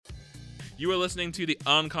You are listening to the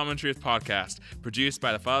Uncommon Truth podcast, produced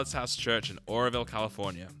by the Father's House Church in Oroville,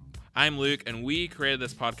 California. I'm Luke, and we created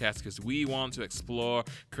this podcast because we want to explore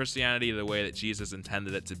Christianity the way that Jesus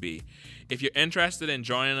intended it to be. If you're interested in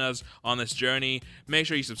joining us on this journey, make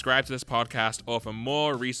sure you subscribe to this podcast, or for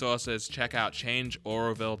more resources, check out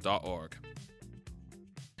changeoroville.org.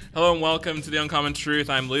 Hello and welcome to the Uncommon Truth.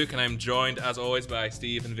 I'm Luke, and I'm joined, as always, by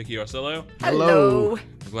Steve and Vicky Orsillo. Hello.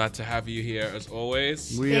 I'm glad to have you here, as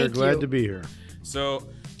always. We are glad to be here. So,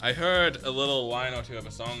 I heard a little line or two of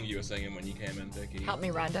a song you were singing when you came in, Vicky. Help me,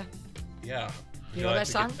 Rhonda. Yeah. You know that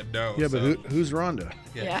song? No. Yeah, but who's Rhonda?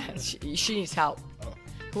 Yeah. She needs help. Oh.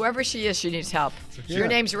 Whoever she is, she needs help. Yeah. Your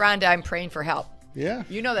name's Rhonda, I'm praying for help. Yeah.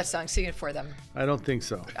 You know that song, sing it for them. I don't think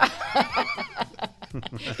so.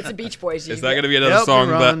 It's the Beach Boys. Is that going to be another help song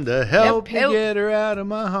me, Rhonda, help me Help. get her out of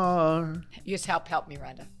my heart. You just help me,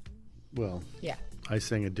 Rhonda. Well, Yeah, I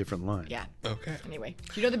sang a different line. yeah. Okay. Anyway,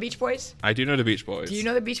 do you know the Beach Boys? I do know the Beach Boys. Do you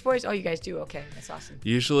know the Beach Boys? Oh, you guys do? Okay, that's awesome.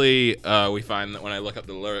 Usually, we find that when I look up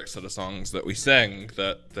the lyrics to the songs that we sing,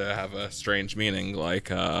 that they have a strange meaning, like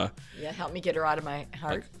Yeah, help me get her out of my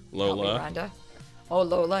heart. Like Lola. Help me, Rhonda. Oh,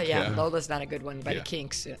 Lola, yeah. Yeah. Lola's not a good one by Yeah. the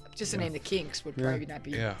Kinks. Just the name the Kinks would probably not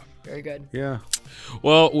be very good. Yeah.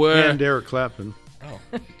 well, we're And Derek Clapton. oh.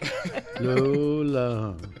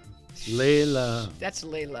 Lola. Layla. That's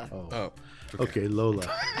Layla. Oh. Okay, Lola.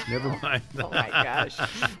 Never mind. Oh my gosh.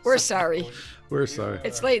 We're sorry. We're sorry.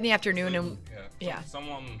 It's late in the afternoon and yeah.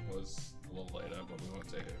 Someone was a little later, but we won't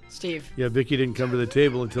take it. Steve. Yeah, Vicky didn't come to the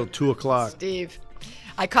table until 2 o'clock. Steve.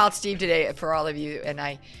 I called Steve today for all of you and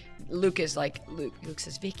Luke is like, Luke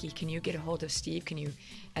says, Vicky, can you get a hold of Steve? Can you?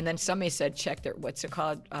 And then somebody said, check their, what's it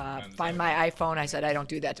called? Find my iPhone. I said, I don't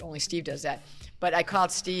do that. Only Steve does that. But I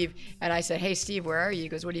called Steve and I said, hey, Steve, where are you? He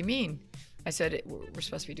goes, what do you mean? I said, we're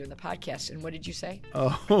supposed to be doing the podcast. And what did you say?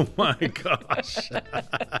 Oh, my gosh.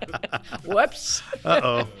 Whoops.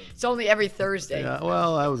 Uh-oh. It's only every Thursday. Yeah,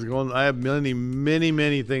 well, I have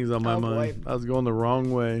many things on my mind. I was going the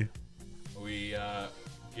wrong way. Are we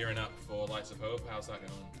gearing up for Lights of Hope? How's that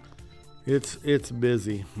going? It's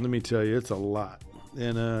busy. Let me tell you, it's a lot.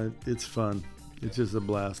 And it's fun. It's just a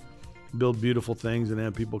blast. Build beautiful things and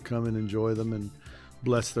have people come and enjoy them and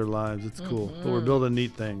bless their lives. It's cool. But we're building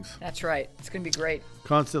neat things. That's right. It's going to be great.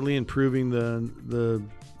 Constantly improving the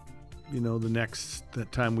next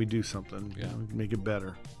time we do something. Yeah. Make it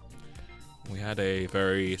better. We had a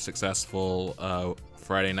very successful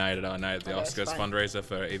Friday night at our Night at the that was Oscars fun. fundraiser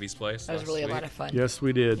for Avi's Place. That was last really a week. lot of fun. Yes,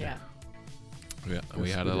 we did. Yeah. Yeah, we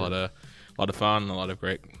Yes, had we a did. lot of fun, a lot of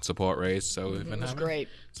great support raised. So we've been It was having, great.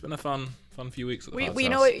 It's been a fun few weeks at the We Father's you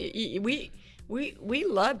know House. we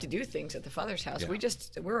love to do things at the Father's House.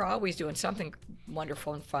 Yeah. We're always doing something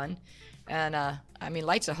wonderful and fun. And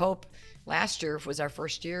Lights of Hope last year was our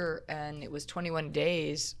first year, and it was 21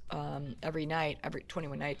 days every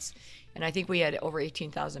 21 nights. And I think we had over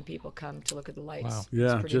 18,000 people come to look at the lights. Wow. It's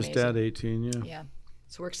Yeah, pretty just amazing. at 18, yeah. Yeah.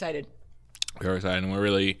 So we're excited. Very excited, and we're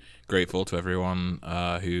really grateful to everyone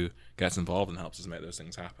who gets involved and helps us make those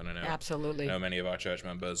things happen. I know, Absolutely. I know many of our church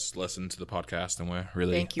members listen to the podcast, and we're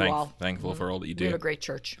really Thank you all. thankful for all that you We do. have a great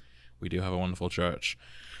church. We do have a wonderful church.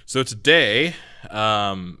 So today,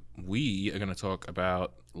 we are going to talk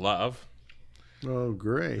about love. Oh,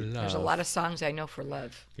 great. There's a lot of songs I know for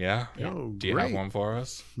love. Yeah? Oh, Do you have great. one for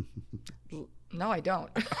us? No, I don't.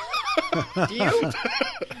 Do you?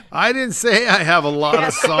 I didn't say I have a lot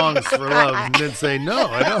of songs for love. And didn't say no,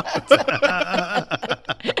 I don't.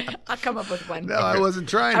 I'll come up with one. No, I wasn't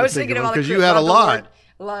trying I to was think thinking of of one all the because you had a lot.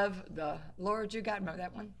 Love the Lord you got. Remember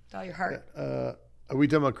that one? With all your heart. Are we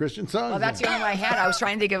talking about Christian songs? Well, that's the only one I had. I was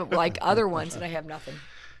trying to think of like other ones, and I have nothing.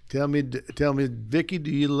 Tell me, Vicky,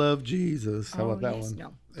 do you love Jesus? How Oh, about that yes, one?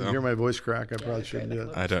 no. You hear my voice crack? I probably that's shouldn't right. do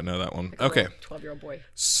it. I don't know that one. Like a Okay. little 12-year-old boy.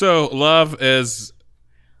 So love is,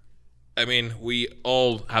 we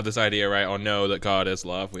all have this idea, right, or know that God is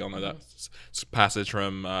love. We all know that passage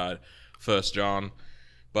from 1 John.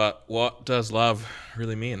 But what does love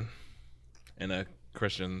really mean in a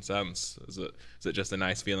Christian sense? Is it just a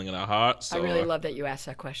nice feeling in our hearts? I really or- love that you asked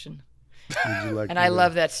that question. Would you like And me I to-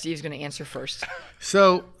 love that Steve's going to answer first.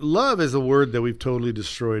 So, love is a word that we've totally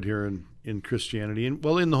destroyed here in Christianity, and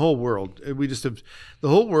in the whole world. We just have the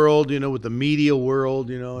whole world, with the media world,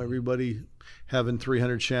 everybody having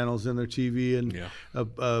 300 channels in their TV and Yeah.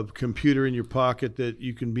 a computer in your pocket that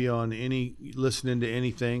you can be on listening to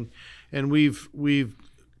anything, and we've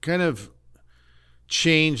kind of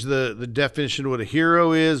changed the definition of what a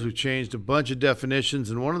hero is. We've changed a bunch of definitions,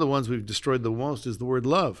 and one of the ones we've destroyed the most is the word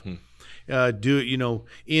love.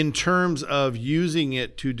 In terms of using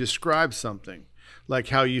it to describe something, like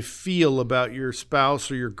how you feel about your spouse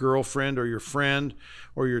or your girlfriend or your friend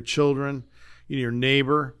or your children, your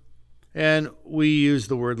neighbor. And we use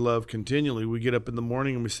the word love continually. We get up in the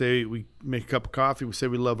morning and we make a cup of coffee. We say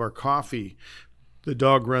we love our coffee. The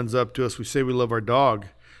dog runs up to us. We say we love our dog.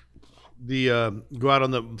 Go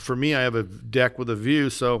out for me, I have a deck with a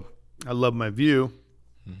view, so I love my view.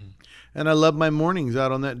 Mm-hmm. And I love my mornings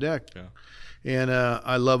out on that deck. Yeah. And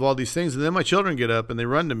I love all these things. And then my children get up and they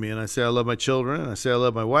run to me and I say I love my children and I say I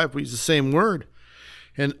love my wife. We use the same word.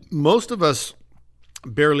 And most of us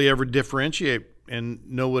barely ever differentiate and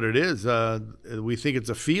know what it is. We think it's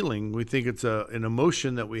a feeling. We think it's an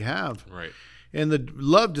emotion that we have. Right. And the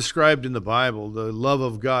love described in the Bible, the love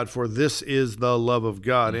of God, for this is the love of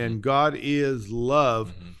God, mm-hmm. and God is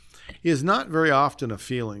love, mm-hmm. is not very often a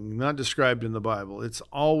feeling, not described in the Bible. It's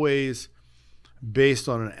always based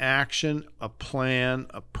on an action, a plan,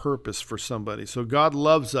 a purpose for somebody. So God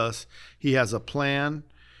loves us. He has a plan.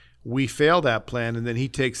 We fail that plan, and then he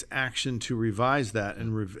takes action to revise that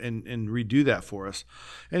and redo that for us.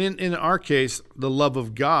 And in our case, the love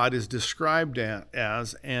of God is described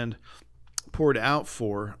as and poured out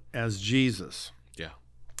for as Jesus. Yeah.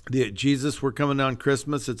 Jesus, we're coming on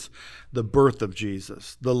Christmas. It's the birth of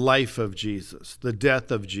Jesus, the life of Jesus, the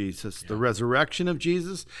death of Jesus, the resurrection of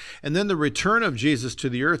Jesus, and then the return of Jesus to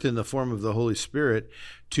the earth in the form of the Holy Spirit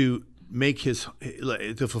to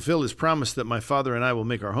fulfill his promise that my Father and I will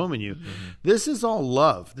make our home in you. Mm-hmm. This is all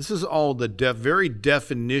love. This is all the very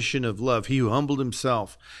definition of love. He who humbled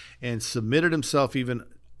himself and submitted himself even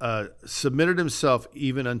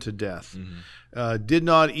unto death, mm-hmm. Did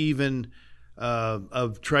not even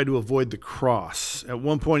try to avoid the cross. At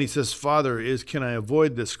one point he says, Father, can I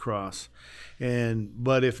avoid this cross?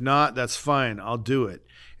 But if not, that's fine, I'll do it.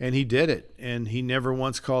 And he did it, and he never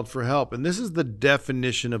once called for help. And this is the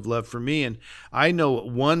definition of love for me. And I know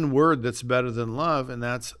one word that's better than love, and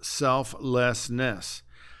that's selflessness.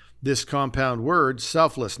 This compound word,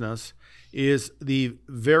 selflessness, is the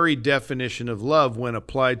very definition of love when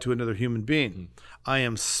applied to another human being. Mm-hmm. I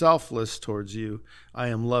am selfless towards you. I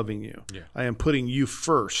am loving you. Yeah. I am putting you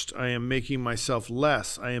first. I am making myself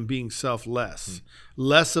less. I am being selfless. Mm-hmm.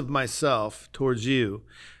 Less of myself towards you,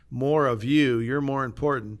 more of you. You're more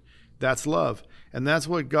important. That's love. And that's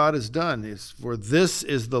what God has done. For this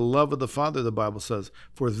is the love of the Father, the Bible says.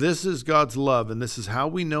 For this is God's love, and this is how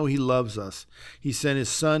we know he loves us. He sent his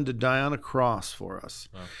Son to die on a cross for us.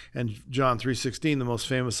 Wow. And John 3:16, the most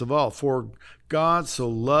famous of all, for God so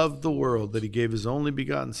loved the world that he gave his only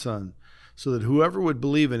begotten Son, so that whoever would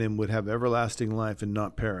believe in him would have everlasting life and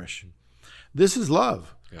not perish. This is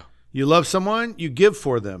love. Yeah. You love someone, you give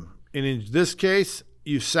for them. And in this case,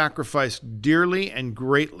 you sacrifice dearly and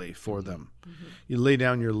greatly for them. Mm-hmm. You lay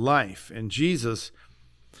down your life. And Jesus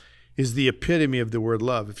is the epitome of the word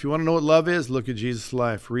love. If you want to know what love is, look at Jesus'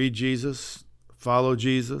 life. Read Jesus, follow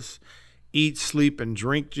Jesus, eat, sleep, and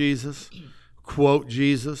drink Jesus, quote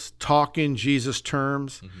Jesus, talk in Jesus'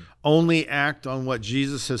 terms, mm-hmm. only act on what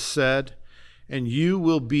Jesus has said, and you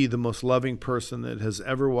will be the most loving person that has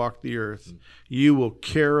ever walked the earth. Mm-hmm. You will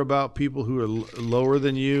care about people who are lower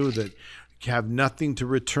than you, that have nothing to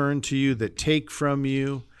return to you, that take from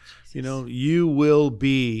you. Jesus. You know, you will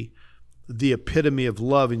be the epitome of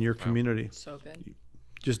love in your community. So good.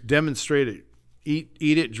 Just demonstrate it. Eat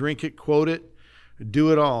it, drink it, quote it,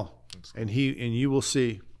 do it all. Cool. And you will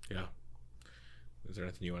see. Yeah. Is there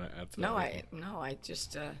anything you want to add to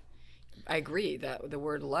that? I agree that the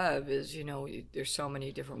word love is, there's so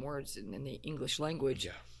many different words in the English language.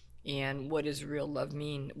 Yeah. And what does real love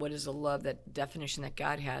mean? What is the love, that definition that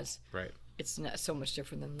God has? Right. It's not so much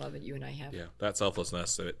different than love that you and I have. Yeah, that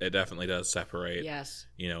selflessness, it definitely does separate. Yes.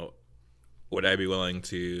 Would I be willing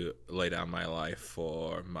to lay down my life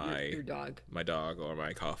for your dog, my dog, or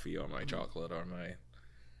my coffee, or my chocolate, or my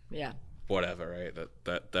whatever? Right.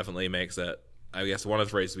 That definitely makes it. I guess one of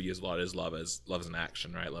the phrases we use a lot is love is an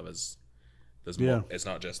action. Right. Love is there's more. It's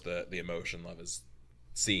not just the emotion. Love is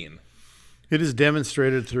seen. It is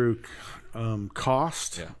demonstrated through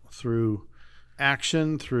cost, through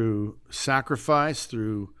action, through sacrifice,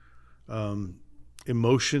 through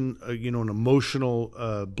emotion, an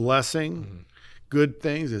emotional blessing, mm-hmm. good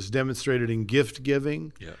things. It's demonstrated in gift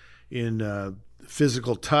giving, in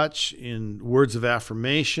physical touch, in words of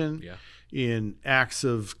affirmation, in acts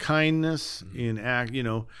of kindness,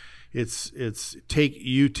 mm-hmm. It's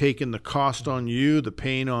taking the cost on you, the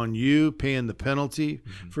pain on you, paying the penalty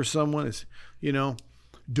mm-hmm. for someone. It's,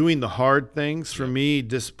 doing the hard things. For me,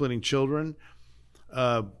 disciplining children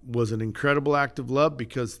was an incredible act of love,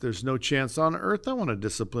 because there's no chance on earth I want to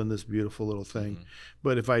discipline this beautiful little thing. Mm-hmm.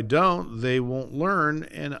 But if I don't, they won't learn,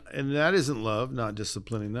 and that isn't love, not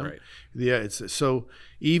disciplining them. Right. Yeah, so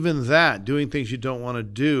even that, doing things you don't want to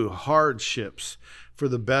do, hardships for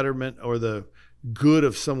the betterment or the good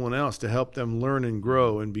of someone else, to help them learn and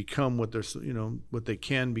grow and become what they're, what they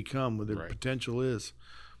can become, what their potential is.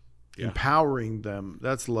 Yeah. Empowering them.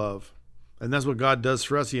 That's love. And that's what God does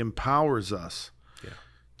for us. He empowers us,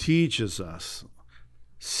 teaches us,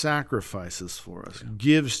 sacrifices for us,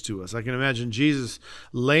 gives to us. I can imagine Jesus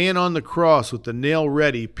laying on the cross with the nail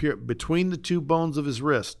ready between the two bones of his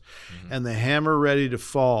wrist and the hammer ready to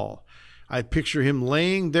fall. I picture him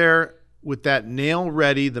laying there with that nail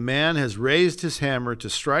ready. The man has raised his hammer to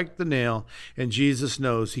strike the nail, and Jesus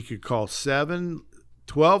knows he could call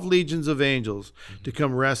 12 legions of angels to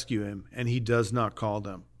come rescue him, and he does not call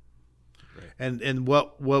them. Right. And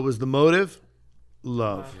what was the motive?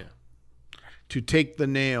 Love. Yeah. To take the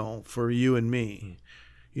nail for you and me.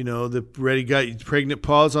 The pregnant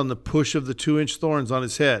pause on the push of the 2-inch thorns on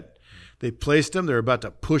his head. They placed him. They're about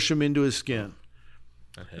to push him into his skin.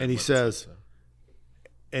 And he says,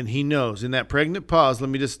 and he knows in that pregnant pause, let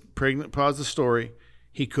me just pregnant pause the story.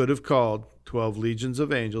 He could have called 12 legions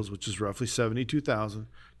of angels, which is roughly 72,000,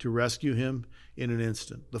 to rescue him in an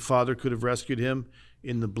instant. The Father could have rescued him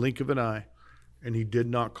in the blink of an eye, and he did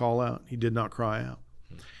not call out. He did not cry out.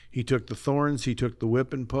 He took the thorns, he took the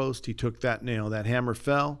whipping post, he took that nail. That hammer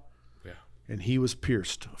fell, and he was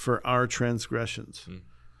pierced for our transgressions.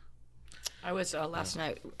 I was last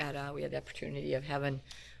night we had the opportunity of having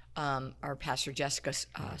our pastor Jessica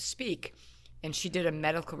speak, and she did a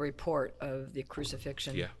medical report of the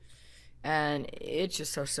crucifixion. Yeah. And it's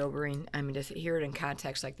just so sobering. I mean, to hear it in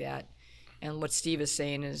context like that. And what Steve is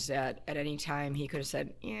saying is that at any time he could have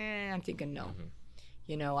said, I'm thinking no.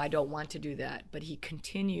 I don't want to do that. But he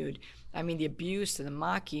continued. I mean, the abuse and the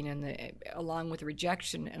mocking and along with the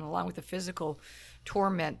rejection and along with the physical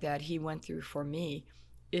torment that he went through for me,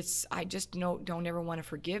 I just don't ever want to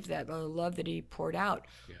forgive that, the love that he poured out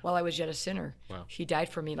while I was yet a sinner. Wow. He died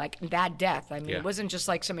for me, like that death. I mean, it wasn't just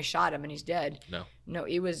like somebody shot him and he's dead. No,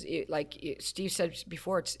 it was like Steve said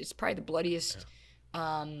before, it's probably the bloodiest,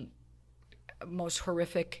 most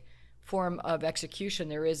horrific form of execution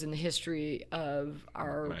there is in the history of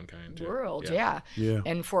our mankind, world. Yeah.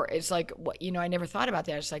 And it's like, I never thought about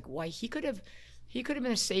that. It's like, why he could have been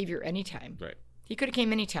a savior anytime. Right. He could have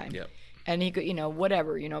came anytime. Yep. And he could,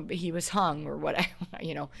 whatever, but he was hung or whatever,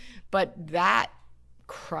 But that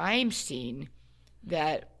crime scene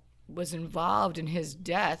that was involved in his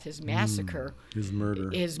death, his massacre, his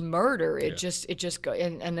murder, it just go.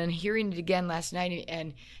 And then hearing it again last night,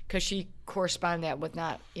 and because she corresponded that with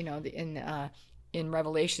not, in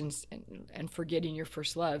Revelations and forgetting your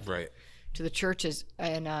first love, right, to the churches,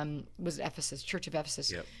 and was Ephesus, Church of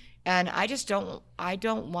Ephesus. Yep. And I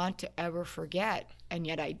don't want to ever forget, and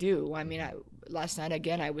yet I do. I mean, last night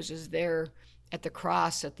again, I was just there at the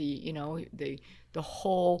cross, at the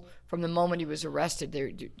whole, from the moment he was arrested,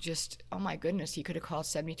 there just, oh my goodness, he could have called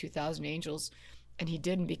 72,000 angels, and he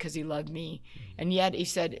didn't because he loved me. And yet he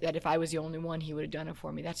said that if I was the only one, he would have done it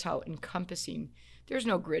for me. That's how encompassing. There's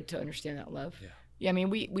no grid to understand that love. Yeah, I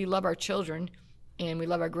mean, we love our children, and we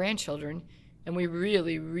love our grandchildren, and we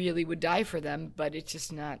really, really would die for them, but it's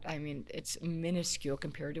just not, I mean, it's minuscule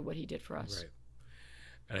compared to what he did for us. Right.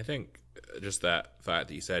 And I think just that fact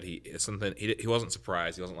that you said he wasn't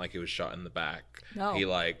surprised. He wasn't like he was shot in the back. No. He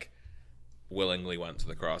willingly went to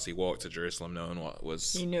the cross. He walked to Jerusalem knowing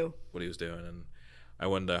he knew what he was doing. And I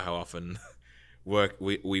wonder how often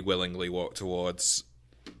we willingly walk towards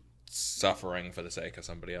suffering for the sake of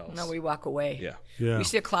somebody else. No, we walk away. Yeah. We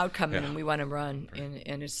see a cloud coming and we want to run. Right.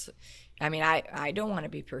 And it's, I mean, I don't want to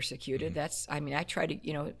be persecuted. I try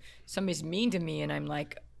to, somebody's mean to me and I'm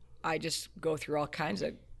like, I just go through all kinds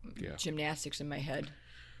of gymnastics in my head.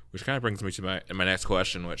 Which kind of brings me to my next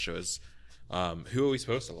question, which was, who are we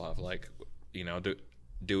supposed to love? Like,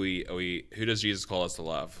 who does Jesus call us to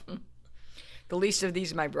love? The least of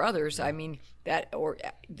these, my brothers. I mean, or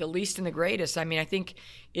the least and the greatest. I mean, I think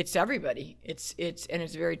it's everybody. It's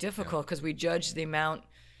very difficult because we judge the amount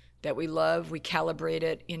that we love. We calibrate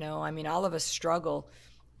it. I mean, all of us struggle.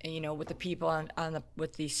 With the people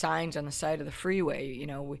with the signs on the side of the freeway,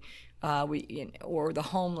 or the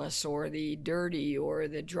homeless, or the dirty, or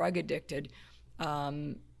the drug addicted.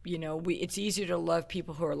 It's easier to love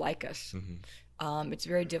people who are like us. Mm-hmm. It's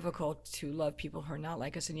very difficult to love people who are not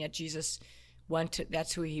like us, and yet Jesus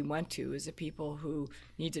that's who he went to, is the people who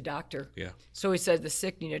needs a doctor. Yeah. So he said the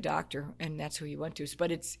sick need a doctor, and that's who he went to.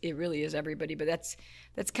 But it really is everybody. But that's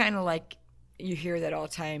kind of like, you hear that all the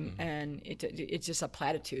time, mm-hmm. and it's just a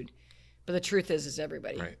platitude. But the truth is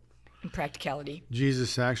everybody. Right. In practicality.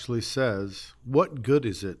 Jesus actually says, what good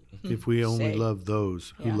is it if we only love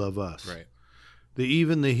those who love us? Right.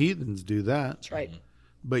 Even the heathens do that. That's right.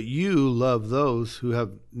 But you love those who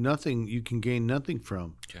have nothing, you can gain nothing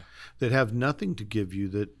from, that have nothing to give you,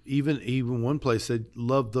 that even one place said,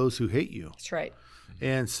 love those who hate you. That's right.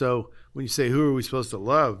 And so when you say, who are we supposed to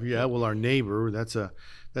love? Yeah, well, our neighbor, that's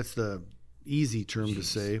the easy term to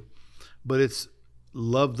say, but it's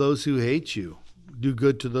love those who hate you. Do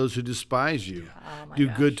good to those who despise you. Oh, do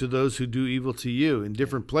good to those who do evil to you. In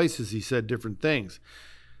different places, he said different things.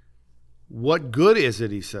 What good is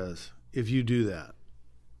it, he says, if you do that?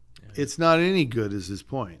 It's not any good is his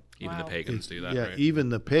point. Even the pagans do that, right? Even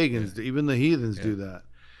the pagans, even the heathens do that.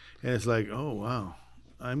 And it's like, oh, wow,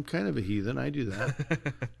 I'm kind of a heathen. I do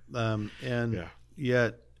that.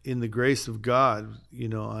 Yet in the grace of God,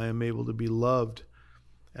 I am able to be loved,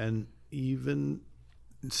 and even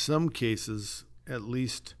in some cases, at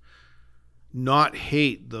least not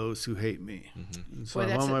hate those who hate me. And so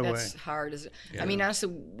I'm on my way. That's hard. I mean,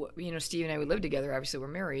 honestly, Steve and I, we live together. Obviously, we're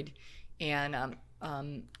married, and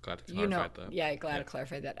glad to clarify that. Yeah, glad to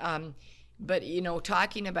clarify that. But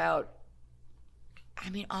talking about,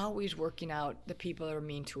 always working out the people that are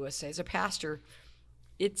mean to us. As a pastor,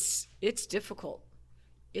 it's difficult.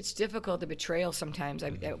 It's difficult, the betrayal sometimes.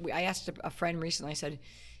 I asked a friend recently. I said,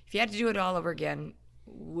 if you had to do it all over again,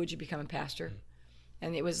 would you become a pastor?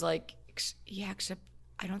 And it was like, yeah, except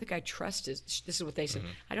I don't think I trust this is what they said.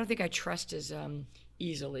 I don't think I trust as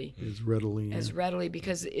easily. As readily.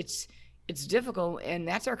 Because it's difficult, and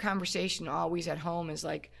that's our conversation always at home is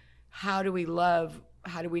like, how do we love?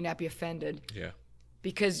 How do we not be offended? Yeah.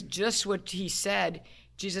 Because just what he said,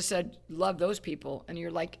 Jesus said, love those people, and you're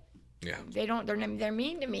like, they're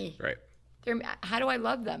mean to me. Right. How do I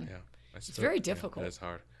love them? Yeah. It's very difficult. It's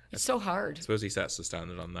hard. It's so hard. I suppose he sets the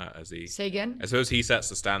standard on that as he... Say again? I suppose he sets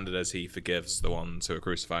the standard as he forgives the ones who are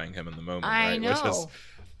crucifying him in the moment, I right? know.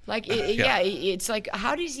 It's like,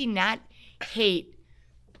 how does he not hate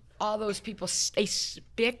all those people? They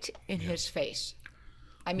spit in his face.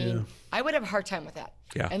 I would have a hard time with that.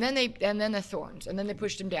 Yeah. And then the thorns, and then they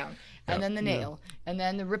pushed him down, and then the nail, and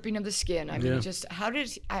then the ripping of the skin. Just how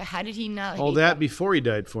did he not all hate that them? before he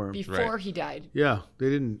died for him? Before he died. Yeah, they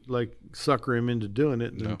didn't sucker him into doing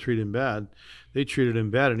it and treat him bad. They treated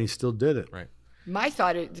him bad, and he still did it. Right. My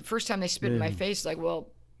thought, the first time they spit in my face, like, well,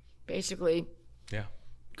 basically, go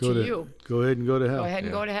ahead and go to hell. Go ahead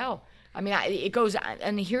and go to hell. It goes,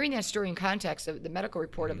 and hearing that story in context of the medical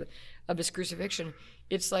report of his crucifixion,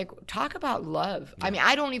 it's like, talk about love. Yeah.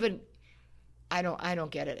 I don't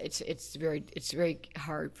get it. It's very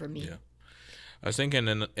hard for me. Yeah. I was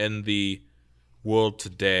thinking in the world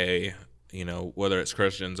today, whether it's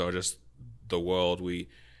Christians or just the world,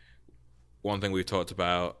 one thing we've talked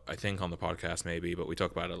about, I think on the podcast maybe, but we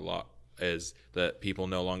talk about it a lot, is that people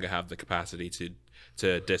no longer have the capacity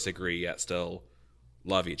to disagree yet still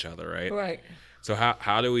love each other, right? Right. So how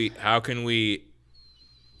can we,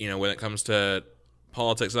 when it comes to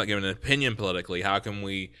politics, not giving an opinion politically, how can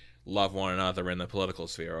we love one another in the political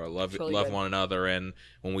sphere, or love one another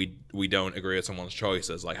when we don't agree with someone's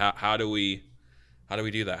choices? Like how do we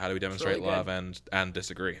do that? How do we demonstrate love and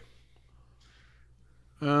disagree?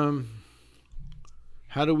 How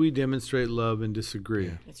do we demonstrate love and disagree?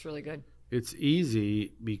 Yeah. It's really good. It's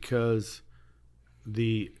easy because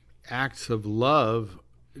the acts of love,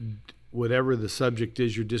 whatever the subject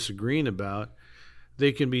is you're disagreeing about,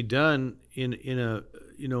 they can be done in a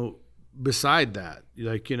beside that.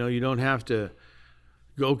 Like, you don't have to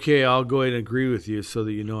go, okay, I'll go ahead and agree with you so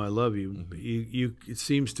that I love you. Mm-hmm. It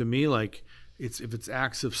seems to me like if it's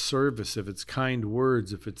acts of service, if it's kind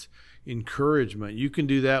words, if it's encouragement, you can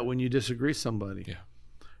do that when you disagree with somebody. Yeah.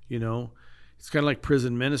 It's kind of like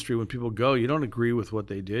prison ministry. When people go, you don't agree with what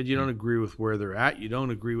they did. You don't agree with where they're at. You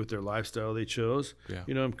don't agree with their lifestyle they chose. Yeah.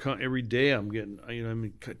 Every day I'm getting, I'm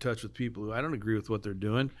in touch with people who I don't agree with what they're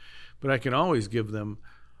doing, but I can always give them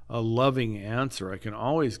a loving answer. I can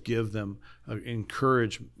always give them an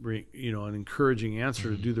encouraging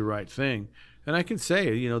answer to do the right thing. And I can say,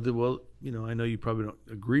 I know you probably don't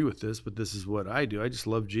agree with this, but this is what I do. I just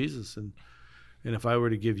love Jesus, and if I were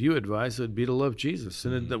to give you advice, it would be to love Jesus.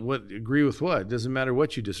 And agree with what? It doesn't matter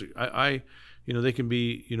what you disagree. They can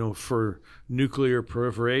be, for nuclear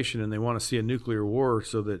proliferation, and they want to see a nuclear war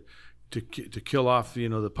so that to kill off,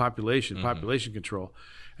 the population, population control.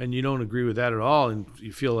 And you don't agree with that at all, and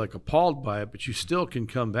you feel like appalled by it, but you still can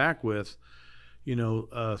come back with,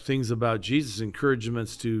 things about Jesus,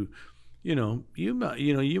 encouragements to, you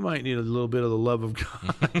might need a little bit of the love of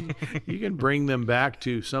God. You can bring them back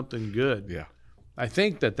to something good. Yeah. I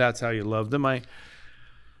think that's how you love them. I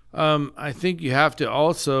think you have to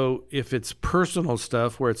also, if it's personal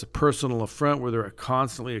stuff where it's a personal affront, where they're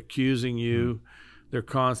constantly accusing you, they're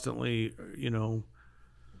constantly,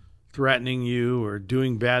 threatening you or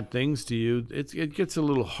doing bad things to you, it gets a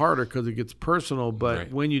little harder because it gets personal. But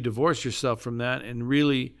Right. when you divorce yourself from that and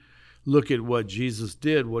really look at what Jesus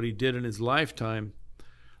did, what he did in his lifetime,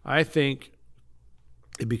 I think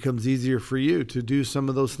it becomes easier for you to do some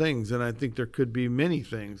of those things. And I think there could be many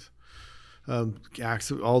things. Acts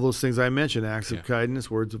of, all those things I mentioned, acts of kindness,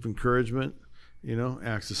 words of encouragement,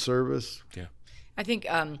 acts of service. Yeah. I think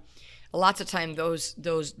lots of time those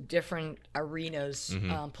different arenas,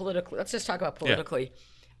 politically. Let's just talk about politically.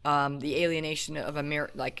 The alienation of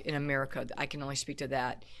America, like in America, I can only speak to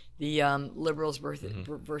that. The liberals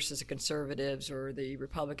versus the conservatives, or the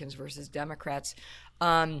Republicans versus Democrats.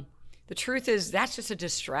 The truth is that's just a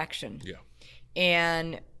distraction. Yeah.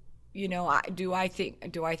 And do I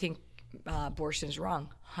think abortion is wrong?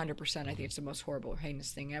 100%. I think it's the most horrible,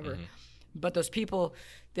 heinous thing ever. But those people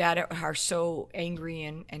that are so angry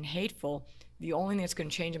and hateful, the only thing that's going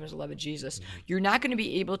to change them is the love of Jesus. You're not going to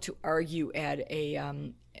be able to argue at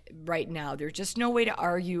a right now. There's just no way to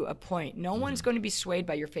argue a point. No one's going to be swayed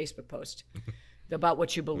by your Facebook post about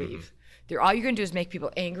what you believe. All you're going to do is make people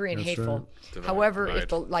angry and hateful. Right. However,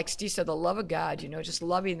 if like Steve said, the love of God, just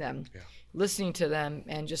loving them, listening to them,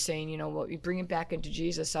 and just saying, you bring it back into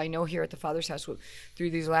Jesus. I know here at the Father's House,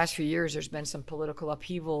 through these last few years, there's been some political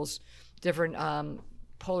upheavals, different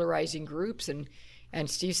polarizing groups, and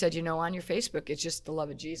Steve said, on your Facebook, it's just the love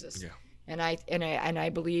of Jesus. Yeah. And I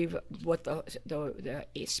believe what the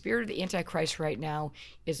spirit of the Antichrist right now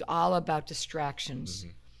is all about distractions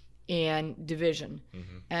and division.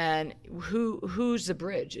 And who's the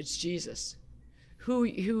bridge? It's Jesus.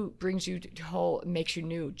 Who brings you to whole, makes you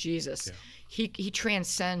new? Jesus. Yeah. He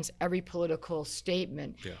transcends every political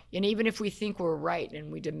statement. Yeah. And even if we think we're right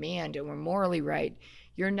and we demand and we're morally right,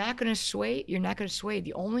 you're not going to sway.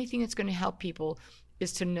 The only thing that's going to help people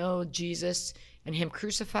is to know Jesus and him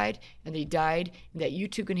crucified, and that he died, and that you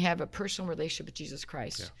too can have a personal relationship with Jesus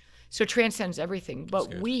Christ. Yeah. So it transcends everything.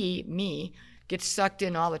 But me, get sucked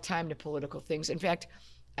in all the time to political things. In fact,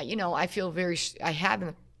 I have in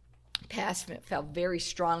the past felt very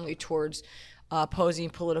strongly towards opposing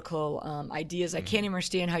political ideas. I can't even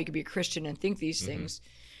understand how you could be a Christian and think these things.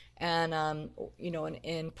 And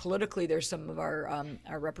and politically, there's some of our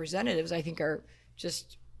representatives I think are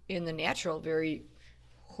just in the natural very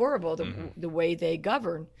horrible the way they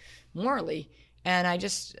govern morally. And I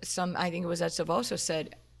think it was Ed Silvoso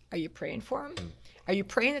said, are you praying for them? Are you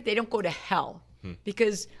praying that they don't go to hell?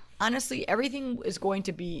 Because honestly, everything is going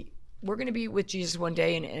to be, we're going to be with Jesus one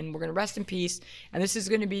day, and we're going to rest in peace, and this is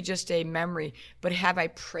going to be just a memory. But have I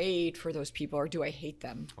prayed for those people, or do I hate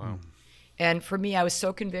them? Wow. And for me, I was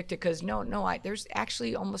so convicted because there's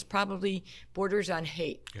actually almost probably borders on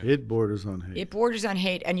hate. Yeah. It borders on hate. It borders on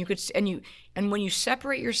hate, and when you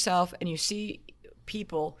separate yourself and you see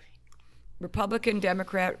people, Republican,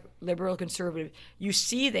 Democrat, liberal, conservative, you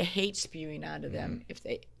see the hate spewing onto them if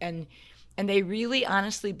they and they really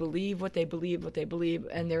honestly believe what they believe,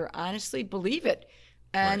 and they honestly believe it,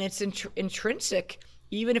 and it's intrinsic.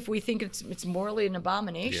 Even if we think it's morally an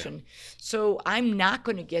abomination. Yeah. So I'm not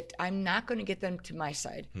going to get them to my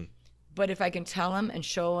side. But if I can tell them and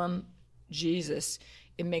show them Jesus,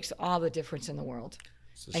 it makes all the difference in the world.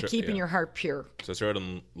 So keeping your heart pure. So show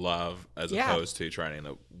them love as opposed to trying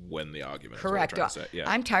to win the argument. Correct.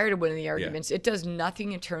 I'm tired of winning the arguments. It does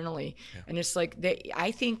nothing internally. Yeah. And it's like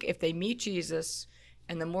I think if they meet Jesus,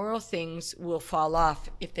 and the moral things will fall off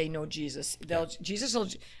if they know Jesus. Jesus will.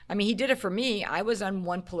 I mean, he did it for me. I was on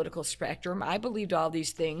one political spectrum. I believed all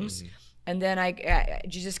these things, and then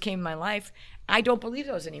Jesus came in my life. I don't believe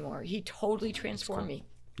those anymore. He totally transformed me.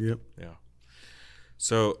 Yep. Yeah.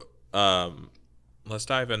 So let's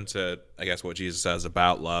dive into, I guess, what Jesus says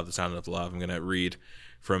about love, the sound of love. I'm going to read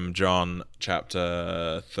from John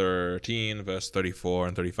chapter 13, verse 34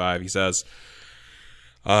 and 35. He says,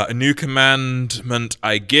 a new commandment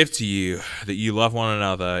I give to you, that you love one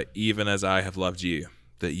another, even as I have loved you,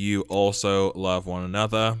 that you also love one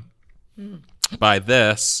another. By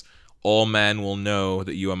this, all men will know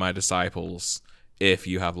that you are my disciples, if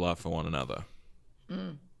you have love for one another.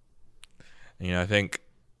 I think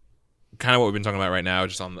kind of what we've been talking about right now,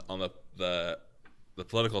 just on the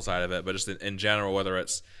political side of it, but just in general, whether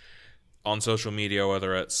it's on social media,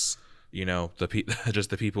 whether it's just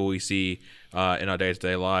the people we see in our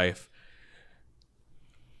day-to-day life,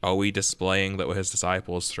 are we displaying that we're his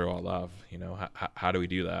disciples through our love? How do we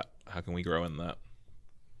do that? How can we grow in that?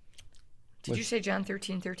 Did you say John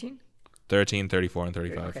 13:13? 13, 34, and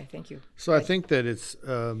 35. Okay, thank you. So I think that it's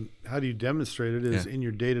how do you demonstrate it is in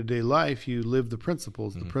your day-to-day life, you live the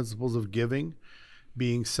principles of giving,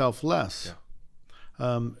 being selfless.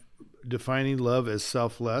 Defining love as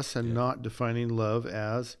selfless and not defining love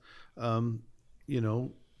as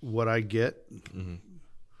what I get. Mm-hmm.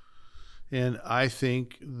 And I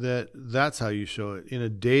think that that's how you show it. In a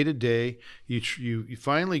day-to-day, you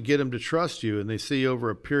finally get them to trust you, and they see over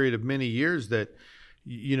a period of many years that,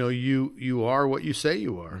 you are what you say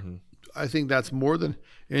you are. Mm-hmm. I think that's more than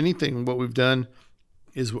anything. What we've done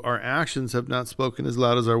is our actions have not spoken as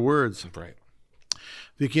loud as our words. Right.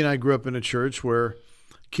 Vicki and I grew up in a church where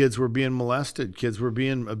kids were being molested, kids were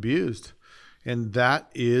being abused, and that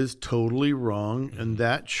is totally wrong. Mm-hmm. And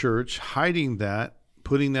that church hiding that,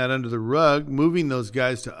 putting that under the rug, moving those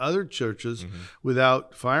guys to other churches mm-hmm.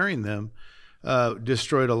 without firing them,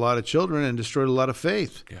 destroyed a lot of children and destroyed a lot of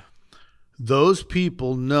faith. Yeah. Those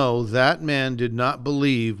people know that man did not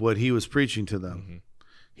believe what he was preaching to them. Mm-hmm.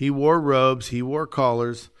 He wore robes, he wore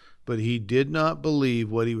collars, but he did not believe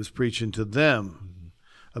what he was preaching to them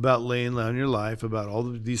mm-hmm. about laying down your life, about all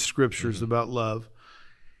of these scriptures mm-hmm. about love.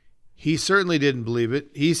 He certainly didn't believe it.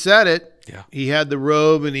 He said it. Yeah. He had the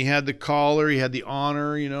robe and he had the collar. He had the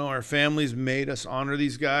honor. Our families made us honor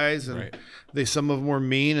these guys. And right. Some of them were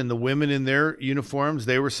mean. And the women in their uniforms,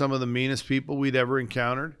 they were some of the meanest people we'd ever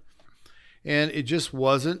encountered. And it just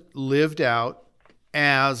wasn't lived out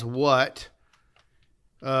as what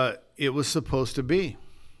it was supposed to be.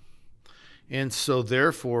 And so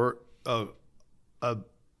therefore,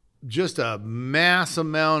 just a mass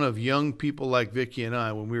amount of young people like Vicki and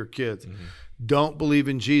I, when we were kids, mm-hmm. don't believe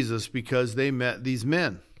in Jesus because they met these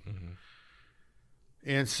men. Mm-hmm.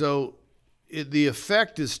 And so the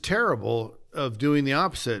effect is terrible of doing the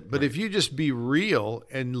opposite. But right. if you just be real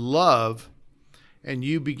and love, and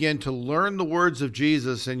you begin to learn the words of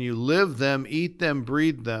Jesus and you live them, eat them,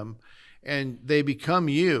 breathe them, and they become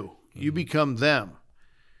you, mm-hmm. you become them.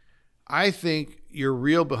 I think you're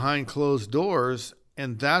real behind closed doors.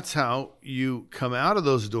 And that's how you come out of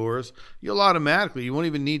those doors. You won't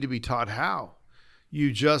even need to be taught how.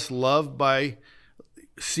 You just love by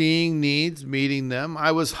seeing needs, meeting them.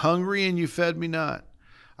 I was hungry and you fed me not.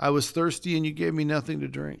 I was thirsty and you gave me nothing to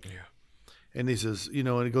drink. Yeah. And he says,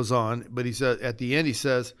 and it goes on, but he said at the end,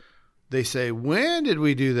 they say, when did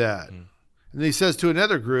we do that? Mm. And he says to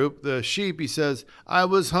another group, the sheep, he says, I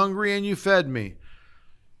was hungry and you fed me.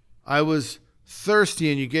 I was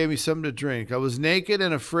thirsty and you gave me something to drink. I was naked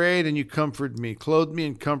and afraid and you comforted me, clothed me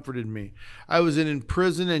and comforted me. I was in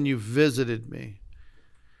prison and you visited me.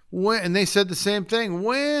 When? And they said the same thing.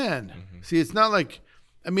 When? Mm-hmm. See, it's not like,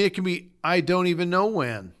 it can be, I don't even know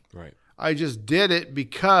when. Right. I just did it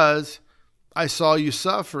because I saw you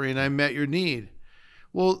suffering and I met your need.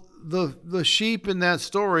 Well, the sheep in that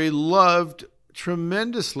story loved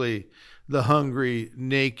tremendously the hungry,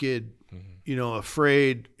 naked,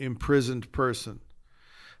 afraid, imprisoned person,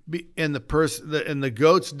 and the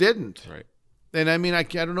goats didn't. Right. And I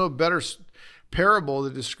don't know a better parable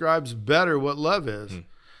that describes better what love is.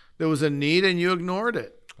 There was a need and you ignored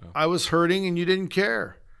it. Oh. I was hurting and you didn't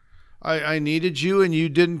care. I needed you and you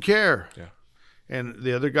didn't care. Yeah. And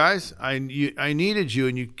the other guys, I needed you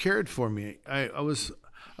and you cared for me. I was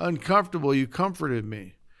uncomfortable, you comforted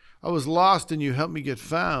me. I was lost and you helped me get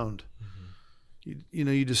found.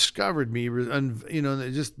 You discovered me,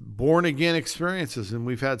 just born again experiences. And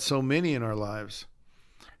we've had so many in our lives.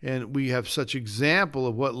 And we have such example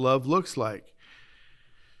of what love looks like.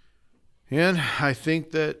 And I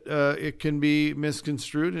think that it can be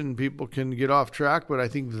misconstrued and people can get off track, but I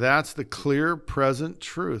think that's the clear, present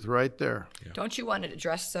truth right there. Yeah. Don't you want to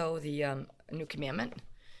address, though, the new commandment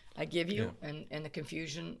I give you and the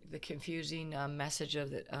confusing message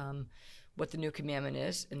of what the new commandment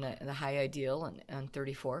is in the high ideal on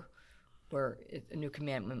 34, where a new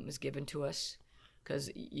commandment was given to us? Because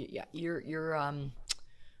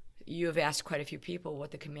you have asked quite a few people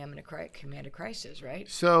what the command of Christ is, right?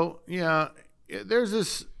 So, there's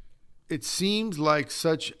this, it seems like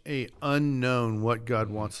such a unknown what God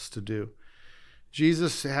wants us to do.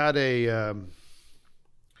 Jesus had a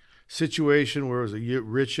situation where it was a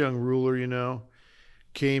rich young ruler,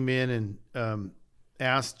 came in and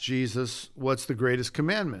asked Jesus, what's the greatest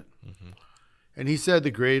commandment? Mm-hmm. And he said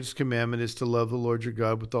the greatest commandment is to love the Lord your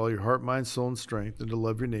God with all your heart, mind, soul, and strength, and to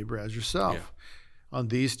love your neighbor as yourself. Yeah. On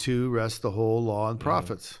these two rest the whole law and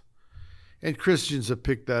prophets. Mm-hmm. And Christians have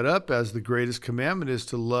picked that up as the greatest commandment is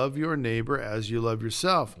to love your neighbor as you love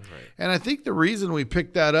yourself. Right. And I think the reason we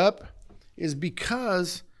picked that up is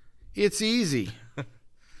because it's easy.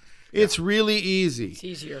 It's really easy. It's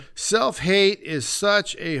easier. Self-hate is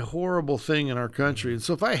such a horrible thing in our country. And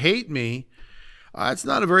so if I hate me, it's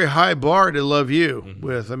not a very high bar to love you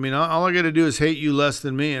with. All I got to do is hate you less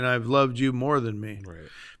than me, and I've loved you more than me. Right.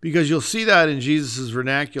 Because you'll see that in Jesus'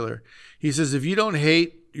 vernacular. He says, if you don't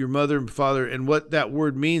hate your mother and father, and what that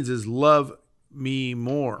word means is love me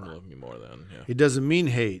more. Love me more than, yeah. It doesn't mean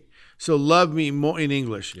hate. So love me more in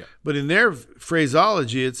English. Yeah. But in their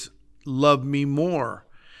phraseology, it's love me more.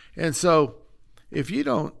 And so if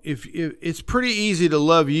it's pretty easy to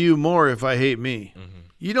love you more if I hate me. Mm-hmm.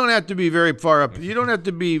 You don't have to be very far up. You don't have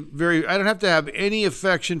to be I don't have to have any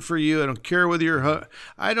affection for you. I don't care whether you're,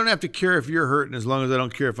 I don't have to care if you're hurting as long as I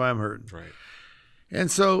don't care if I'm hurting. Right.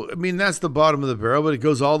 And so, I mean, that's the bottom of the barrel, but it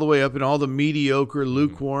goes all the way up in all the mediocre,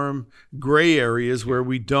 lukewarm, gray areas where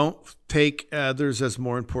we don't take others as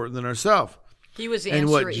more important than ourselves. He was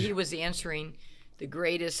answering the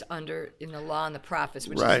greatest in the law and the prophets,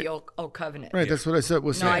 which is the old covenant. Right, that's what I said.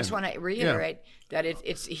 I just want to reiterate that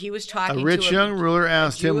he was talking to a rich young ruler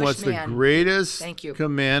asked him, "What's the greatest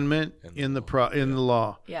commandment in the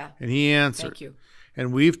law?" Yeah, and he answered. Thank you.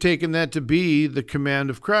 And we've taken that to be the command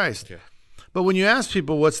of Christ. Yeah. But when you ask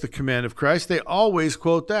people what's the command of Christ, they always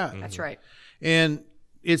quote that. That's right. And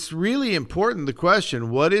it's really important, the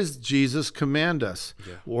question, what does Jesus command us?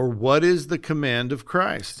 Yeah. Or what is the command of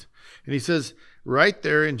Christ? And he says right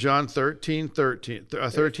there in John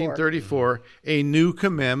 13:34, a new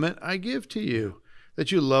commandment I give to you,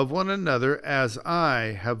 that you love one another as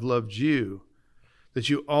I have loved you, that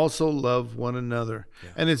you also love one another.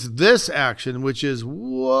 Yeah. And it's this action which is,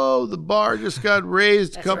 whoa, the bar just got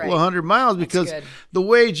raised a couple of 100 miles, because the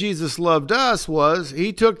way Jesus loved us was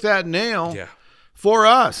he took that nail for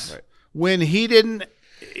us. Right. When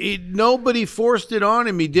nobody forced it on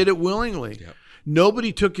him. He did it willingly. Yep.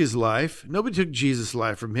 Nobody took his life. Nobody took Jesus'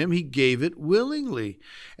 life from him. He gave it willingly.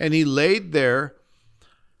 And he laid there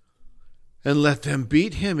and let them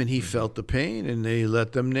beat him, and he felt the pain, and he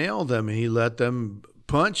let them nail them, and he let them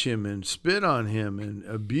punch him and spit on him and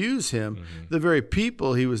abuse him, the very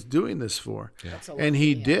people he was doing this for. Yeah. And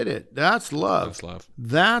he did it. That's love. That's love.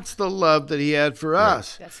 That's the love that he had for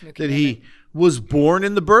us. That he was born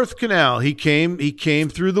in the birth canal. He came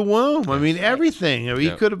through the womb. I mean, everything. I mean,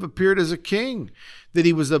 he could have appeared as a king. That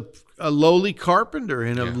he was a lowly carpenter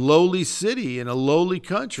in a lowly city, in a lowly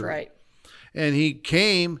country. Right. And he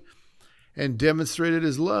came and demonstrated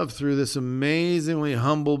his love through this amazingly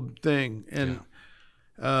humble thing. And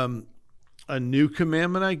a new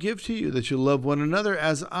commandment I give to you, that you love one another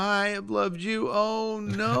as I have loved you. Oh,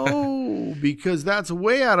 no, because that's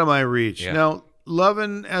way out of my reach. Yeah. Now,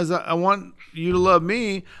 loving as I want you to love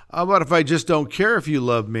me, how about if I just don't care if you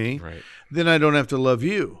love me, right, then I don't have to love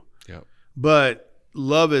you. Yep. But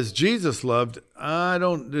love as Jesus loved,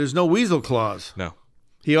 there's no weasel clause. No.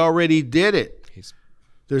 He already did it.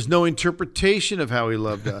 There's no interpretation of how he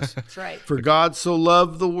loved us. That's right. For God so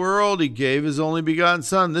loved the world, he gave his only begotten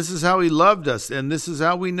son. This is how he loved us, and this is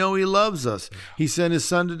how we know he loves us. He sent his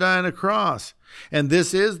son to die on a cross. And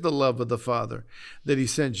this is the love of the Father, that he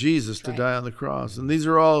sent Jesus to die on the cross. And these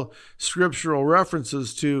are all scriptural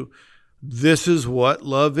references to this is what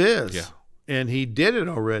love is. Yeah. And he did it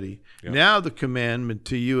already. Yeah. Now the commandment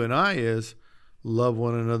to you and I is love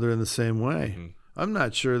one another in the same way. Mm-hmm. I'm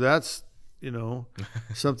not sure that's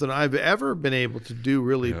something I've ever been able to do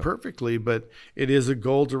really perfectly, but it is a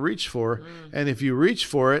goal to reach for. And if you reach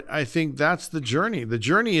for it, I think that's the journey. The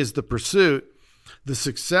journey is the pursuit. The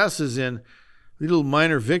success is in little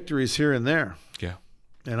minor victories here and there. Yeah.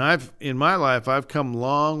 And in my life, I've come a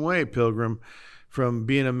long way, Pilgrim, from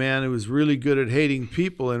being a man who was really good at hating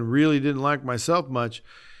people and really didn't like myself much,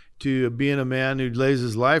 to being a man who lays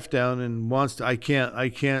his life down and wants to, I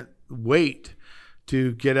can't wait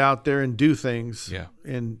to get out there and do things,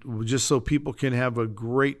 and just so people can have a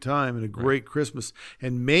great time and a great Christmas,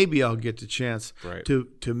 and maybe I'll get the chance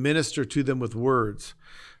to minister to them with words.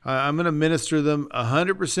 I'm going to minister them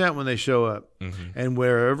 100% when they show up, and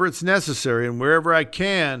wherever it's necessary and wherever I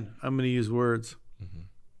can, I'm going to use words.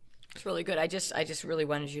 It's really good. I just really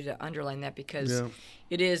wanted you to underline that, because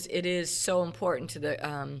it is so important to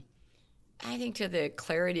the I think to the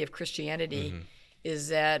clarity of Christianity. Is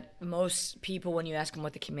that most people, when you ask them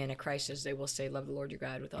what the command of Christ is, they will say, love the Lord your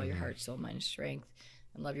God with all your heart, soul, mind, and strength,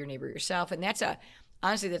 and love your neighbor yourself. And that's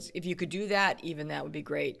honestly, if you could do that, even that would be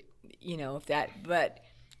great.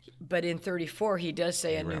 But in 34, he does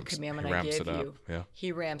say a new commandment I give you. Yeah.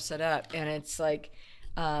 He ramps it up. And it's like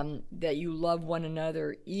that you love one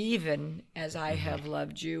another even as I have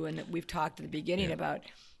loved you. And we've talked at the beginning about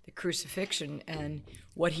the crucifixion and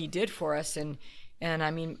what he did for us. And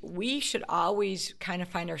I mean, we should always kind of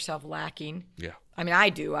find ourselves lacking. Yeah. I mean, I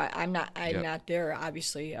do. I'm not there,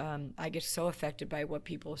 obviously. I get so affected by what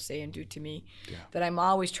people say and do to me that I'm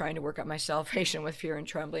always trying to work on my salvation with fear and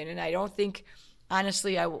trembling. And I don't think,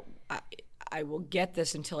 honestly, I will get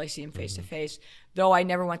this until I see him face to face. Though I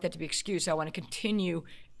never want that to be an excuse. I want to continue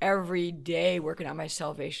every day working on my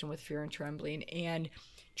salvation with fear and trembling. And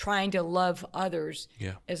trying to love others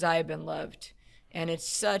Yeah. as I have been loved. And it's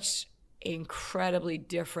such an incredibly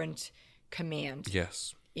different command.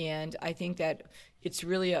 Yes. And I think that it's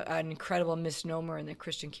really an incredible misnomer in the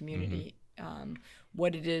Christian community,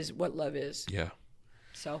 what it is, what love is. Yeah.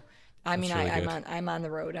 So, I mean, really good. I'm on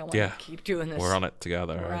the road. I want Yeah. to keep doing this. We're on it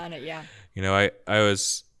together. We're right? on it, yeah. You know, I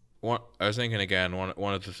was thinking again.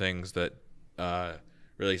 One of the things that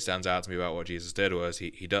really stands out to me about what Jesus did was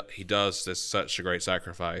he does this such a great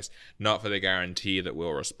sacrifice, not for the guarantee that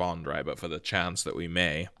we'll respond right, but for the chance that we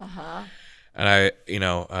may. And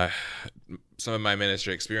some of my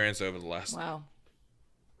ministry experience over the last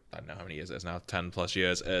I don't know how many years it is now, 10 plus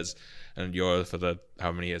years is, and you're for the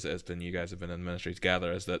how many years it has been you guys have been in ministry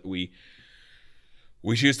together, is that we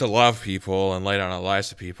choose to love people and lay down our lives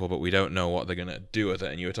to people, but we don't know what they're going to do with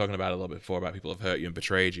it. And you were talking about it a little bit before about people have hurt you and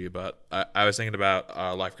betrayed you, but I was thinking about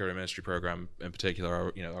our Life Recovery Ministry program in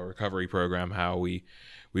particular, our recovery program, how we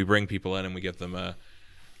bring people in and we give them a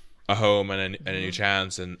home and a new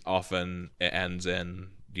chance, and often it ends in,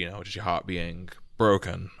 just your heart being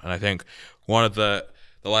broken. And I think one of the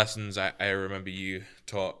lessons I remember you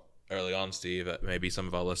taught early on, Steve, that maybe some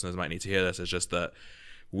of our listeners might need to hear this, is just that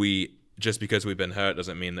just because we've been hurt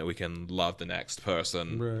doesn't mean that we can love the next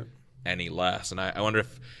person any less. And I wonder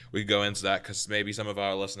if we could go into that, because maybe some of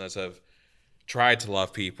our listeners have tried to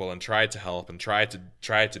love people and tried to help and tried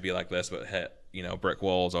to be like this, but hit brick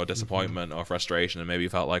walls or disappointment or frustration, and maybe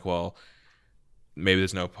felt like, well, maybe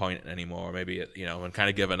there's no point anymore, maybe and kind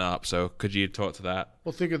of given up. So could you talk to that?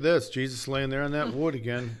 Well, think of this: Jesus laying there on that wood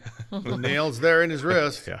again, the nails there in his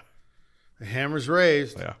wrist, the hammer's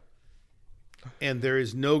raised, and there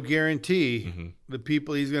is no guarantee the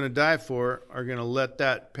people he's going to die for are going to let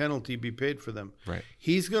that penalty be paid for them. Right.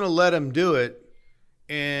 He's going to let them do it,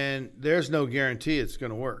 and there's no guarantee it's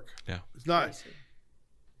going to work. Yeah. It's not.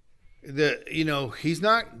 He's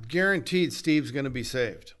not guaranteed Steve's going to be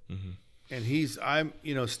saved.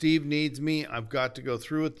 And Steve needs me. I've got to go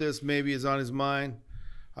through with this. Maybe it's on his mind.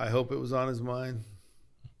 I hope it was on his mind.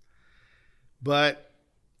 But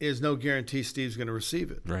there's no guarantee Steve's going to receive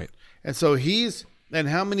it. Right. And so and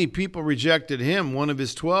how many people rejected him? One of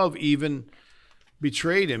his 12 even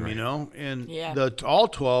betrayed him, and all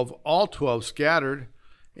 12 scattered.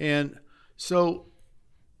 And so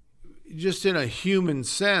just in a human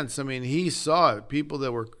sense, I mean, he saw it. People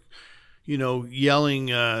that were yelling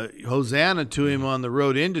Hosanna to him on the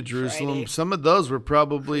road into Jerusalem. Friday. Some of those were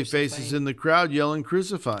probably faces in the crowd yelling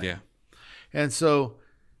crucify. Yeah. And so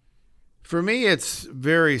for me, it's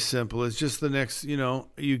very simple. It's just the next,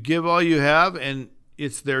 you give all you have, and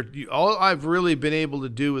it's there. All I've really been able to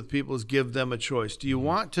do with people is give them a choice. Do you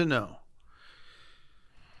want to know?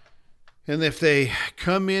 And if they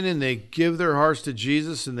come in and they give their hearts to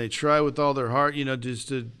Jesus and they try with all their heart,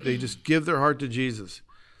 they just give their heart to Jesus.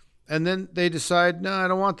 And then they decide, no, I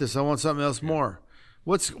don't want this. I want something else more.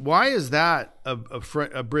 Why is that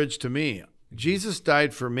a bridge to me? Jesus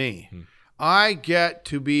died for me. I get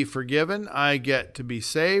to be forgiven. I get to be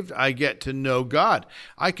saved. I get to know God.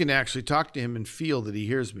 I can actually talk to him and feel that he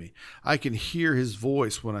hears me. I can hear his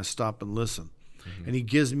voice when I stop and listen. And he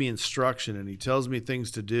gives me instruction, and he tells me things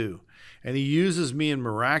to do. And he uses me in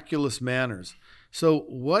miraculous manners. So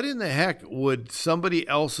what in the heck would somebody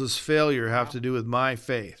else's failure have to do with my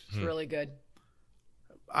faith? It's really good.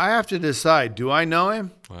 I have to decide, do I know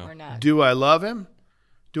him? Or not. Do I love him?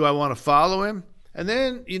 Do I want to follow him? And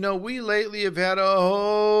then, we lately have had a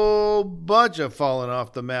whole bunch of falling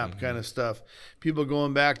off the map kind of stuff. People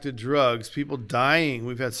going back to drugs, people dying.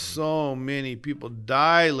 We've had so many people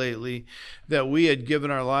die lately that we had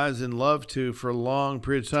given our lives in love to for a long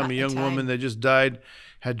period of time. A young woman that just died,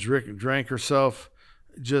 had drank herself,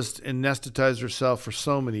 just anesthetized herself for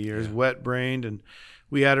so many years, wet-brained. And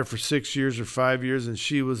we had her for 6 years or 5 years, and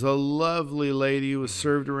she was a lovely lady who was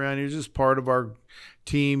served around here, just part of our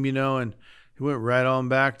team, and he went right on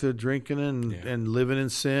back to drinking and living in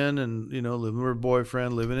sin and, living with her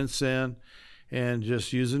boyfriend, living in sin and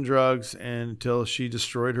just using drugs until she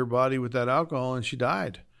destroyed her body with that alcohol and she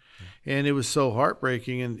died. And it was so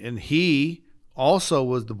heartbreaking. And he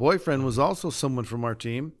also the boyfriend was also someone from our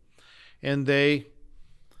team, and he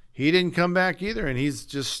didn't come back either. And he's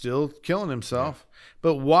just still killing himself.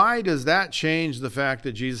 But why does that change the fact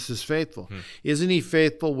that Jesus is faithful? Isn't he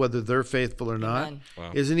faithful whether they're faithful or not?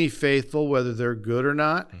 Wow. Isn't he faithful whether they're good or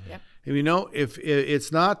not? Yep. And if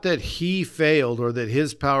it's not that he failed or that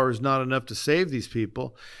his power is not enough to save these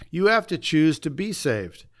people, you have to choose to be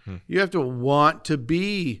saved. You have to want to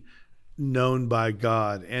be known by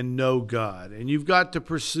God and know God. And you've got to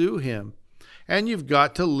pursue him. And you've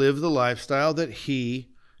got to live the lifestyle that he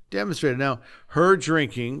demonstrated. Now, her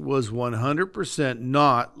drinking was 100%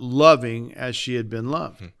 not loving as she had been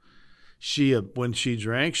loved. She, when she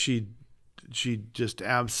drank, she just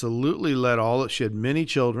absolutely she had many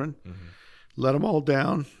children, let them all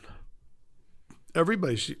down.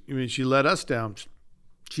 Everybody, she let us down.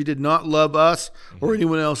 She did not love us or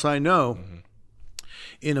anyone else I know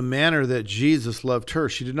in a manner that Jesus loved her.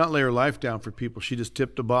 She did not lay her life down for people. She just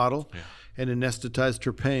tipped a bottle and anesthetized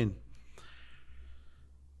her pain.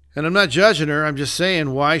 And I'm not judging her. I'm just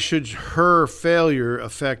saying, why should her failure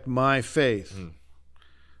affect my faith?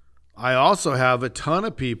 I also have a ton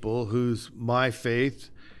of people whose my faith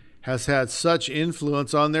has had such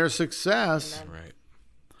influence on their success. Right.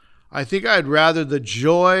 I think I'd rather the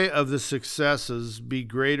joy of the successes be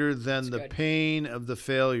greater than the pain of the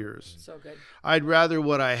failures. So good. I'd rather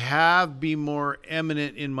what I have be more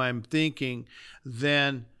eminent in my thinking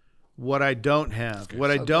than what I don't have.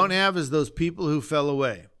 What I don't have is those people who fell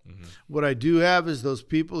away. What I do have is those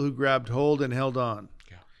people who grabbed hold and held on.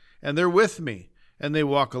 Yeah. And they're with me, and they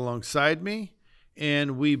walk alongside me,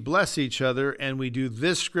 and we bless each other, and we do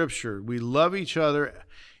this scripture. We love each other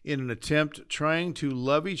in an attempt trying to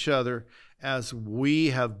love each other as we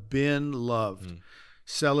have been loved.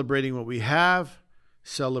 Celebrating what we have,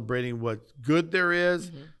 celebrating what good there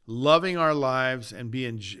is, loving our lives, and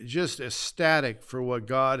being just ecstatic for what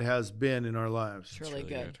God has been in our lives. It's really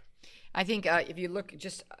good. I think if you look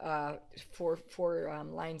just four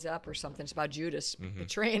lines up or something, it's about Judas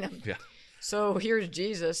betraying him. Yeah. So here's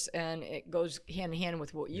Jesus, and it goes hand in hand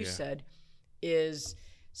with what you said, is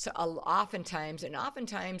so oftentimes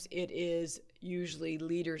it is usually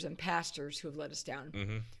leaders and pastors who have let us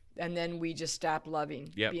down. And then we just stop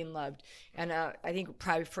loving, being loved. And I think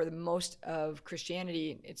probably for the most of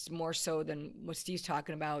Christianity, it's more so than what Steve's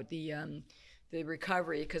talking about, the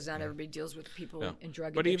recovery, because not everybody deals with people in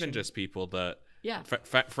drug addiction. But even just people that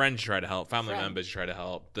friends try to help, family members try to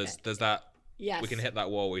help. Does that? Yes. We can hit that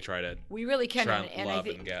wall. We really can. And I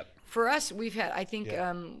think for us, we've had. I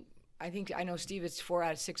think I know, Steve. It's 4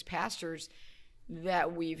 out of 6 pastors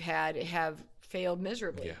that we've had have failed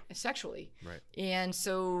miserably sexually. Right. And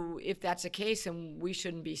so if that's the case, then we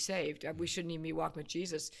shouldn't be saved. We shouldn't even be walking with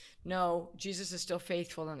Jesus. No, Jesus is still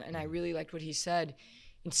faithful, and I really liked what he said.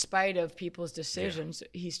 In spite of people's decisions,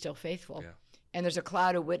 he's still faithful. Yeah. And there's a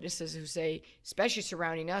cloud of witnesses who say, especially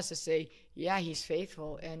surrounding us, to say, yeah, he's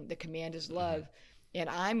faithful, and the command is love. And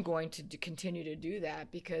I'm going to continue to do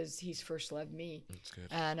that because he's first loved me. That's good.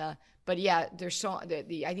 And but yeah, there's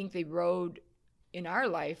I think the road in our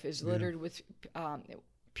life is littered with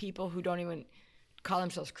people who don't even call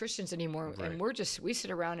themselves Christians anymore. Right. And we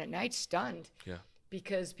sit around at night stunned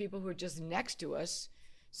because people who are just next to us,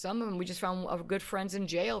 some of them we just found good friends in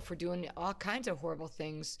jail for doing all kinds of horrible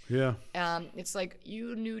things. Yeah. It's like,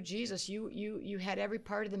 you knew Jesus. You had every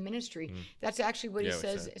part of the ministry. That's actually what he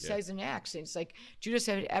says in Acts. It's like Judas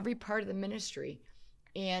had every part of the ministry,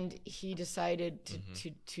 and he decided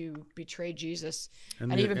to betray Jesus.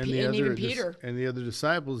 And even Peter. And the other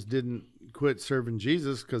disciples didn't quit serving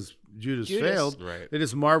Jesus because Judas failed. Right. They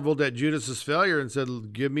just marveled at Judas's failure and said,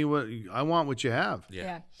 "Give me I want what you have."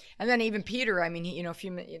 Yeah. And then even Peter, I mean,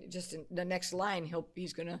 just in the next line,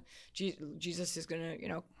 Jesus is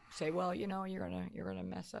gonna, say, well, you're gonna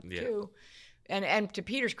mess up too. And to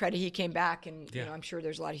Peter's credit, he came back, and I'm sure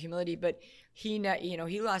there's a lot of humility, but he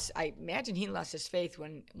lost. I imagine he lost his faith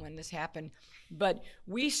when this happened. But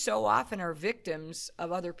we so often are victims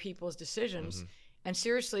of other people's decisions, and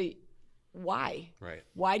seriously, why? Right.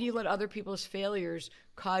 Why do you let other people's failures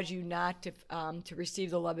cause you not to receive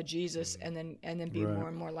the love of Jesus and then be more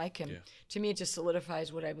and more like him? Yeah. To me, it just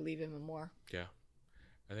solidifies what I believe in more. Yeah,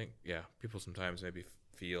 I think people sometimes maybe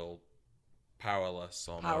feel powerless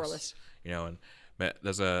almost. Powerless. And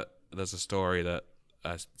there's a story that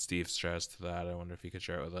Steve shares to that. I wonder if you could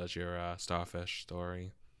share it with us, your starfish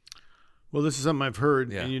story. Well, this is something I've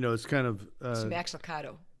heard, and it's kind of it's Max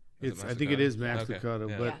Lucado. I think it is Max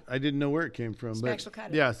Lucado, but I didn't know where it came from. It's Max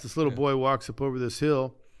Lucado. Yeah, this little boy walks up over this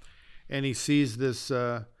hill, and he sees this,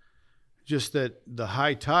 just that the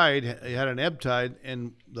high tide, it had an ebb tide,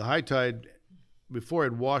 and the high tide before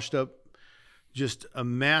had washed up just a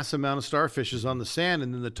mass amount of starfishes on the sand,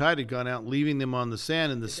 and then the tide had gone out, leaving them on the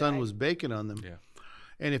sand, and the sun was baking on them. Yeah.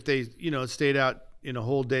 And if they, stayed out in a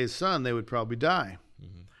whole day's sun, they would probably die.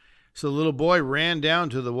 So the little boy ran down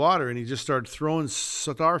to the water, and he just started throwing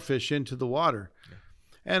starfish into the water. Yeah.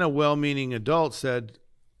 And a well-meaning adult said,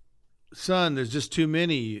 "Son, there's just too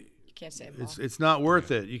many. You can't save them all. It's not worth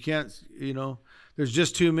it. You can't, there's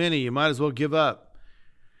just too many. You might as well give up.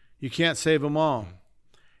 You can't save them all."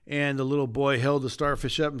 And the little boy held the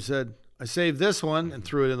starfish up and said, "I saved this one," and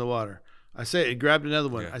threw it in the water. I grabbed another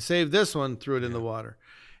one. Yeah. I saved this one, threw it in the water.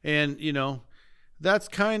 And, that's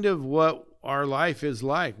kind of what our life is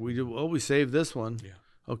like. We saved this one. Yeah.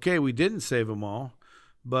 Okay, we didn't save them all,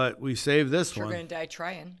 but we saved this one. We're going to die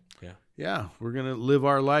trying. Yeah, we're going to live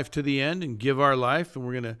our life to the end and give our life, and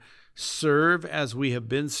we're going to serve as we have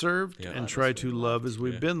been served and try to love as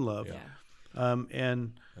we've been loved.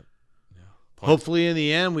 And hopefully in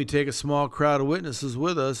the end, we take a small crowd of witnesses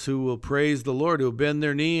with us who will praise the Lord, who will bend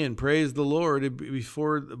their knee and praise the Lord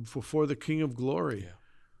before the King of Glory. Yeah.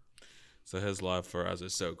 So his love for us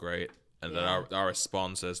is so great, and that our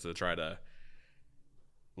response is to try to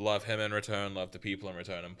love him in return, love the people in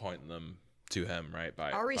return, and point them to him, right?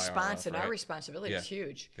 Our response and our responsibility is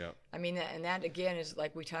huge. Yeah. I mean, and that again is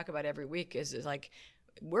like we talk about every week is like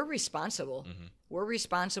we're responsible. Mm-hmm. We're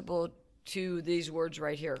responsible to these words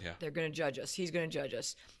right here. Yeah. They're going to judge us. He's going to judge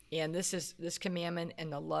us. And this commandment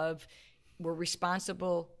and the love, we're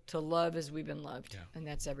responsible to love as we've been loved. Yeah. And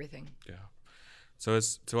that's everything. Yeah. So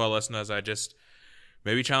as to our listeners, I just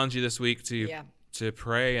maybe challenge you this week to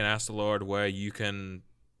pray and ask the Lord where you can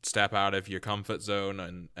step out of your comfort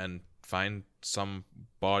zone and find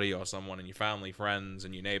somebody or someone in your family, friends,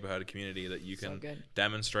 in your neighborhood, community that you can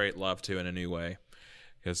demonstrate love to in a new way.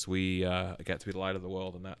 Because we get to be the light of the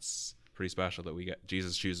world, and that's pretty special that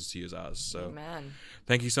Jesus chooses to use us. So Amen.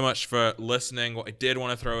 Thank you so much for listening. What I did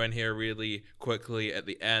want to throw in here really quickly at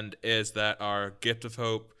the end is that our Gift of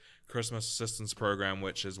Hope Christmas Assistance Program,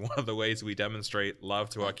 which is one of the ways we demonstrate love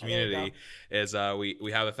to our community, is we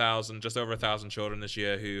have just over 1,000 children this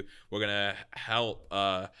year who we're going to help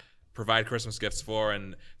provide Christmas gifts for.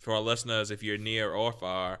 And for our listeners, if you're near or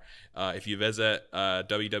far, if you visit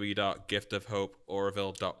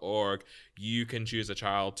www.giftofhopeoroville.org, you can choose a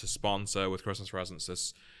child to sponsor with Christmas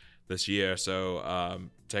presents this year. So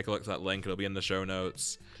take a look at that link. It'll be in the show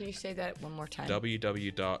notes. Can you say that one more time?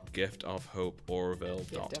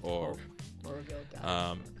 www.giftofhopeoroville.org.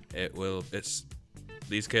 It's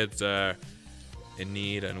these kids are in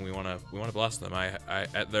need, and we want to bless them. I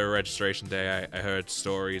at their registration day, I heard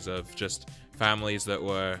stories of just families that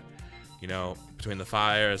were, between the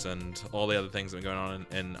fires and all the other things that have been going on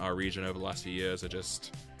in our region over the last few years, are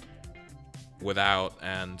just without,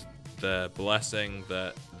 and the blessing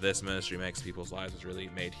that this ministry makes people's lives is really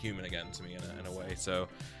made human again to me in a way. So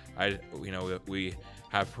we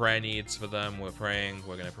have prayer needs for them. We're praying.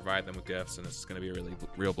 We're going to provide them with gifts, and it's going to be a really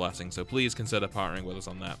real blessing. So please consider partnering with us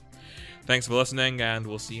on that. Thanks for listening, and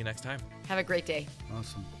we'll see you next time. Have a great day.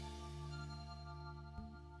 Awesome.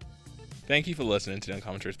 Thank you for listening to the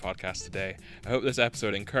Uncommon Truth podcast today. I hope this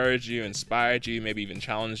episode encouraged you, inspired you, maybe even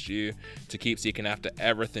challenged you to keep seeking after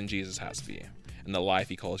everything Jesus has for you and the life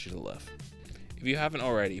he calls you to live. If you haven't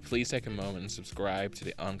already, please take a moment and subscribe to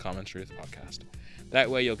the Uncommon Truth podcast. That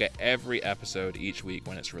way you'll get every episode each week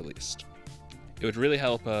when it's released. It would really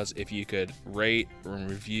help us if you could rate and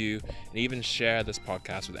review and even share this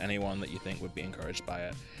podcast with anyone that you think would be encouraged by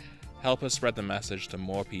it. Help us spread the message to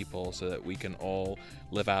more people so that we can all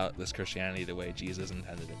live out this Christianity the way Jesus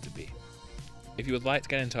intended it to be. If you would like to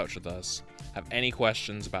get in touch with us, have any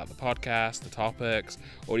questions about the podcast, the topics,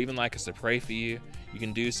 or even like us to pray for you, you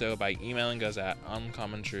can do so by emailing us at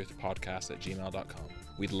uncommontruthpodcast@gmail.com.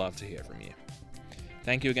 We'd love to hear from you.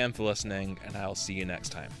 Thank you again for listening, and I'll see you next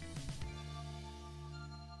time.